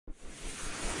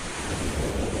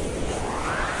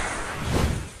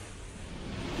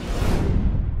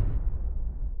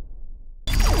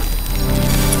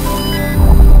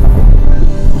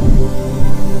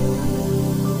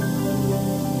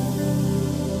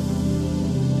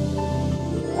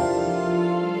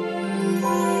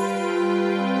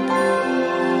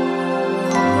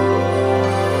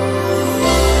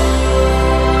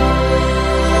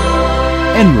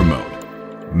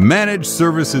managed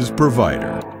services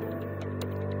provider.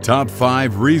 Top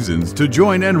 5 reasons to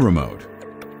join Enremote.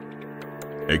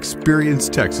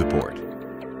 Experienced tech support.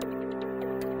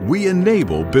 We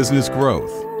enable business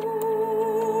growth.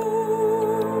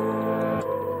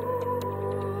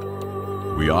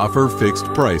 We offer fixed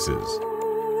prices.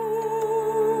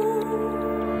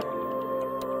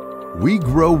 We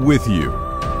grow with you.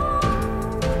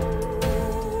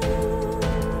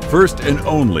 First and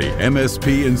only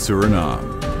MSP in Suriname.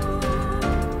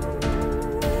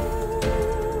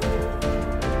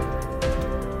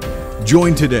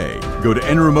 Join today. Go to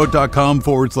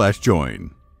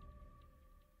enremote.com/join.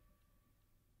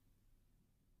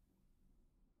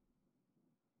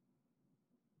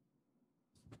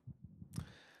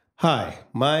 Hi,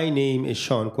 my name is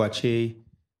Sean Kwache,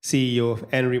 CEO of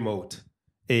Enremote,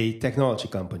 a technology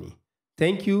company.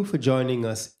 Thank you for joining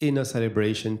us in a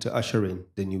celebration to usher in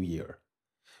the new year.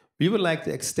 We would like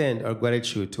to extend our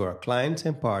gratitude to our clients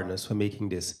and partners for making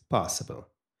this possible.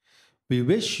 We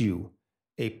wish you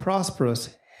a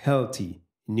prosperous, healthy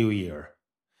new year.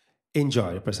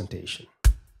 Enjoy the presentation.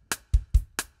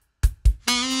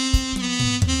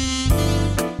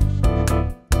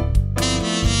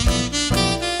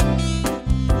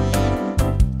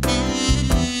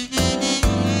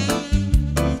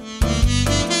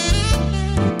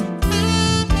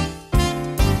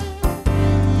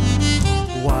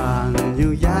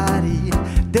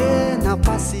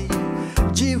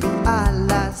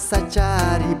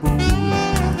 Sacharibu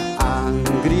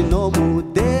Angrino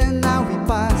mudena we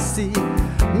passi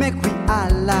make we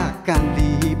alla can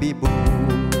libibu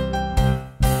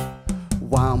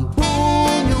Wampu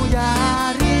new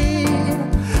yari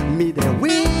mi de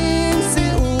winsi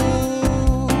u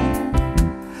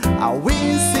a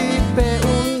winsi pe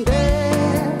unde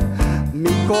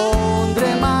mi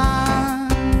condrema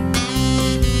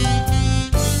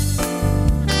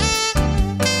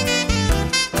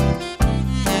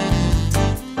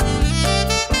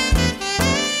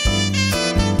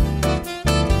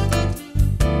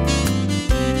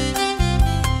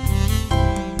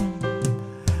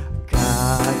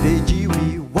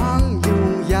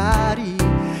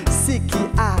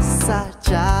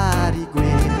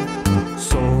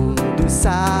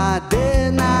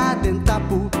Sadena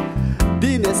dentapu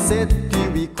dine seti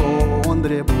wi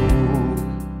kondrebu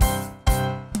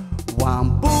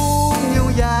Wampunyu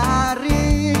yari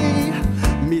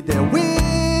mi de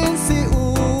winsi u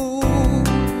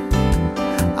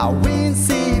a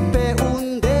winsi pe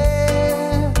unde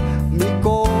mi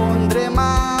kondrema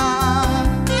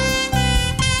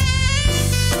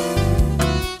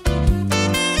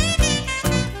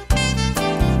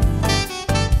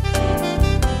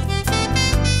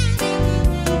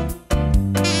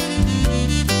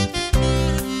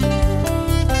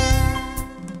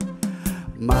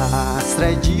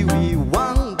Masrejiwi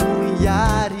wangu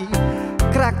yari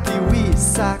kraki wi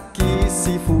saki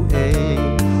sifu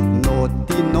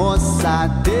noti nosa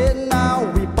dena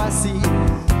wi pasi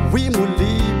wi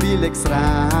muli bilek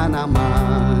srana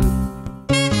man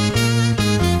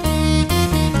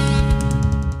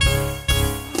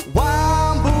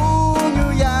Wambunyu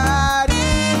yari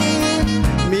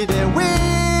mi de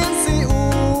winsi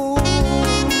u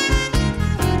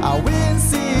a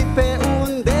winsi pe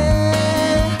unde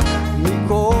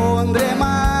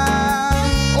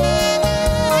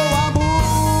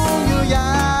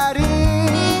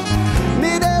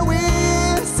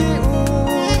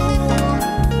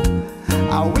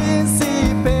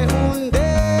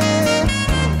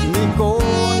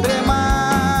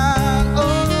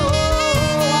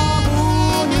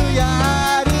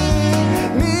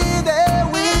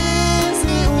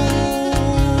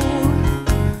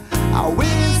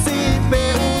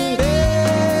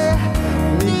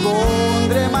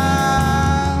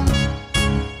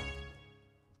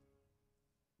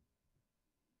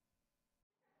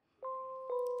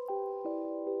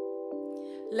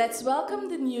Let's welcome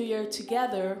the new year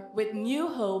together with new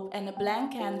hope and a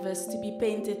blank canvas to be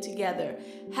painted together.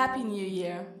 Happy New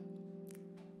Year!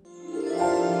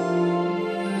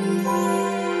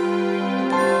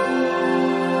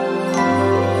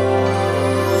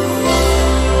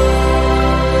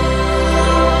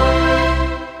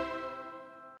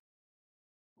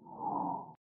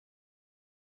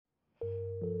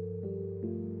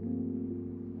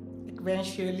 Ik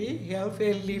wens jullie heel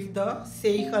veel liefde,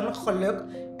 zegen, geluk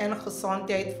en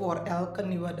gezondheid voor elke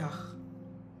nieuwe dag.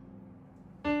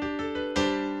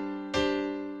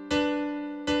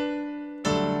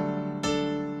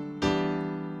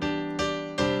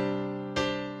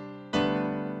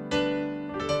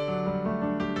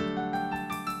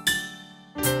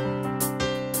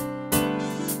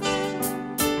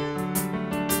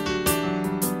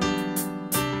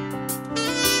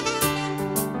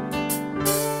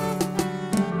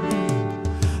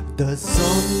 De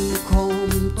zon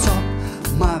komt op,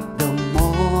 maakt de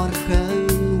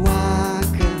morgen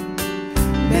waken.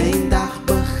 Mijn dag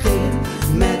begint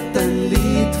met een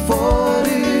lied voor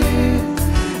u.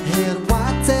 Heer,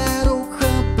 wat er ook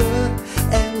gebeurt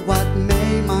en wat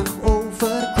mij mag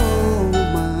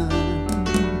overkomen.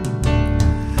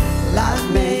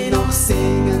 Laat mij nog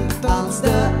zingen als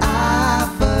de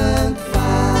avond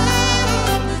valt.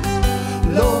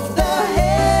 Loof de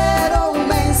Heer, o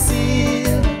mijn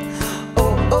ziel.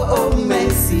 O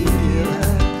mijn ziel.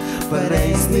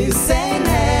 Prijs nu zijn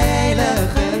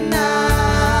heilige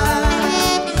naam.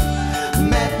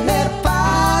 Met meer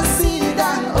passie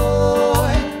dan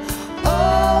ooit.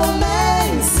 O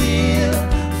mijn ziel.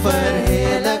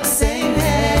 Verheerlijk zijn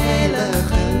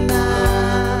heilige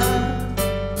naam.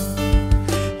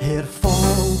 Heer,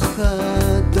 vol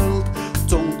geduld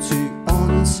toont u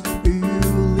ons uw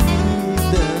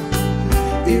liefde.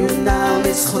 Uw naam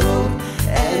is groot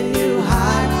en uw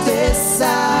hart is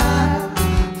zaad.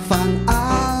 Van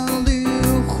al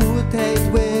uw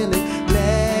goedheid wil ik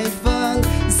blijven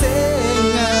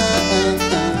zingen.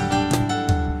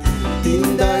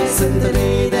 10.000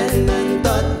 redenen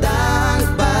tot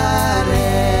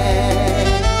dankbaarheid.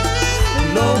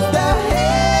 Loof de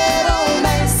Heer, o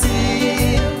mijn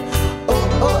ziel. O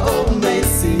mijn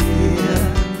ziel.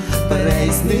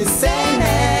 Prijs nu zijn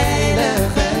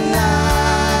heilige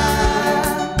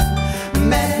naam.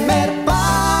 Met meer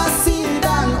passie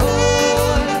dan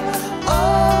ooit. O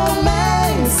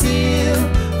mijn ziel.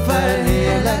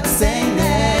 Verheerlijk zijn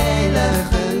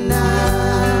heilige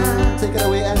naam. Take it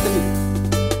away, Anthony.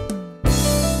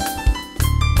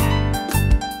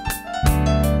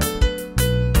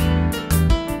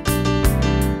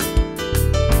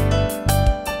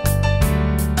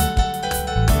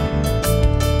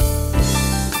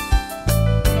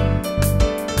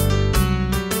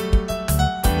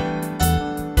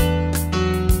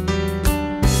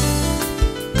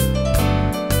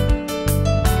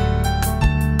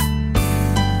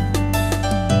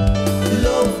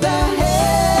 Loof de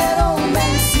Heer, o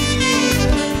mijn ziel.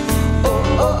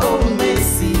 O mijn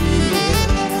ziel.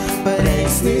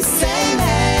 Prijs nu zijn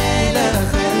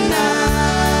heilige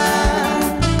naam.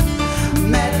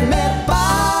 Met meer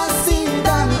passie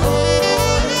dan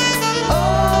ooit. O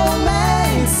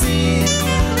mijn ziel.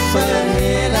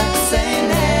 Verheerlijk zijn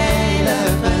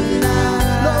heilige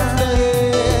naam. Loof de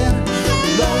Heer.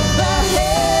 Loof de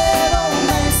Heer, o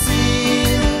mijn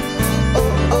ziel.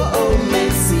 O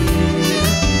mijn ziel.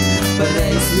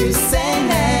 Prijs nu zijn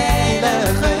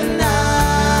heilige naam.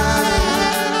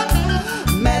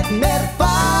 Met meer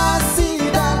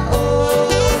passie dan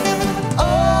ooit. O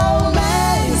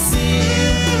mijn ziel.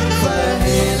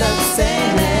 Verheerlijk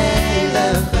zijn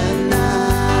heilige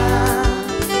naam.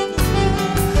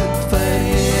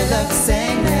 Verheerlijk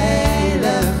zijn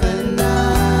heilige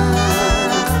naam.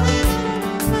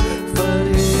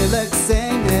 Verheerlijk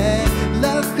zijn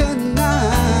heilige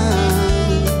naam.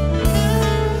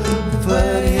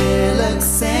 Verheerlijk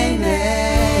zijn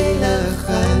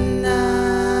heilige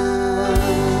naam.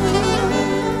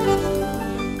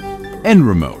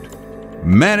 Enremote,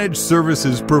 Managed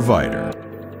Services Provider.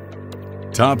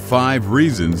 Top 5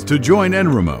 reasons to join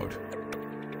Enremote.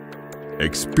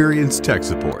 Experience tech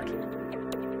support.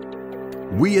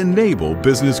 We enable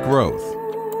business growth.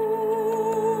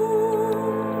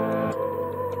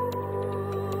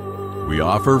 We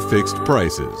offer fixed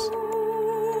prices.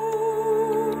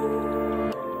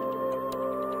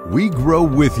 We grow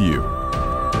with you.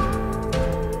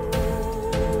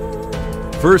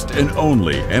 First and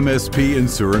only MSP in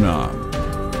Suriname.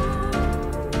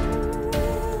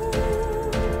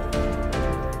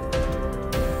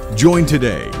 Join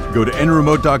today. Go to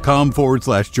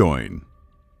enremote.com/join.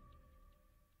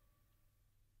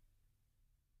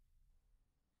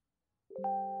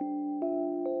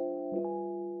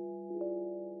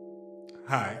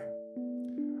 Hi.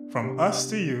 From us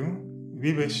to you,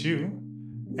 we wish you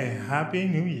a happy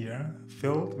new year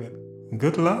filled with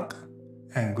good luck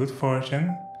and good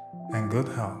fortune and good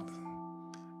health.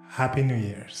 Happy New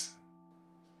Year's.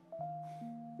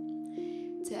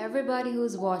 To everybody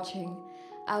who's watching,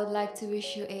 I would like to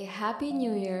wish you a happy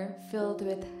new year filled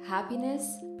with happiness,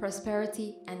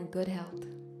 prosperity, and good health.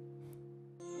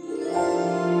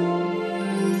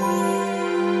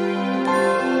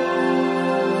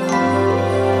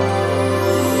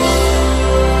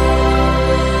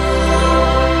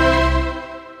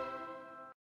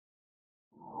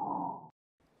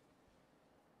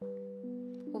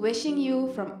 Wishing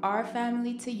you from our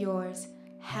family to yours,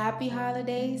 happy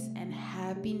holidays and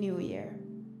happy new year.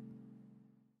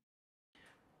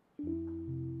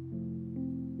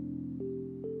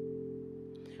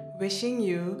 Wishing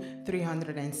you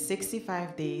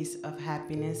 365 days of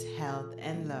happiness, health,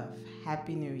 and love.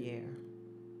 Happy New Year.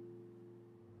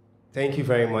 Thank you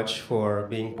very much for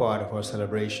being part of our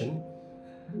celebration.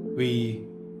 We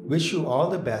wish you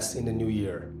all the best in the new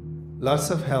year.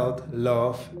 Lots of health,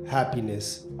 love,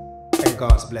 happiness, and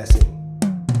God's blessing.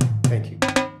 Thank you.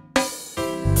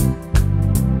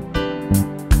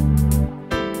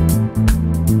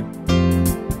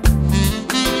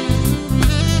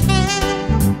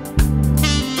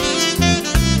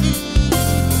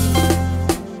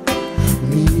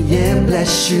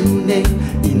 Bless you name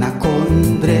ina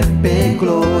kondre pe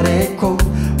glore ko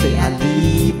pe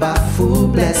aliba fu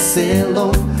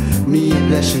blesselo me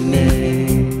bless you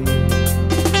name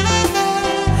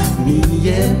me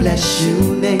bless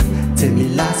you name te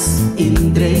milas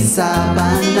indre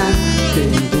sabana te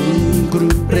dungru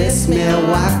pres me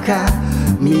waka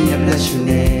me bless you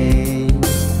name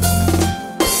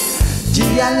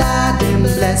dia la dem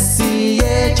bless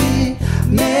ye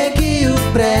make you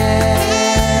pray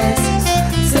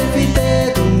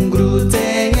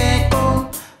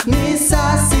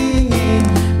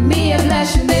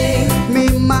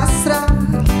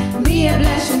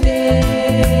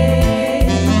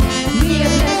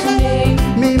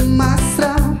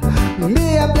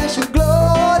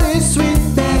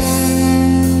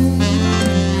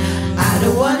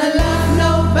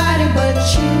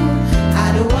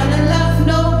I don't wanna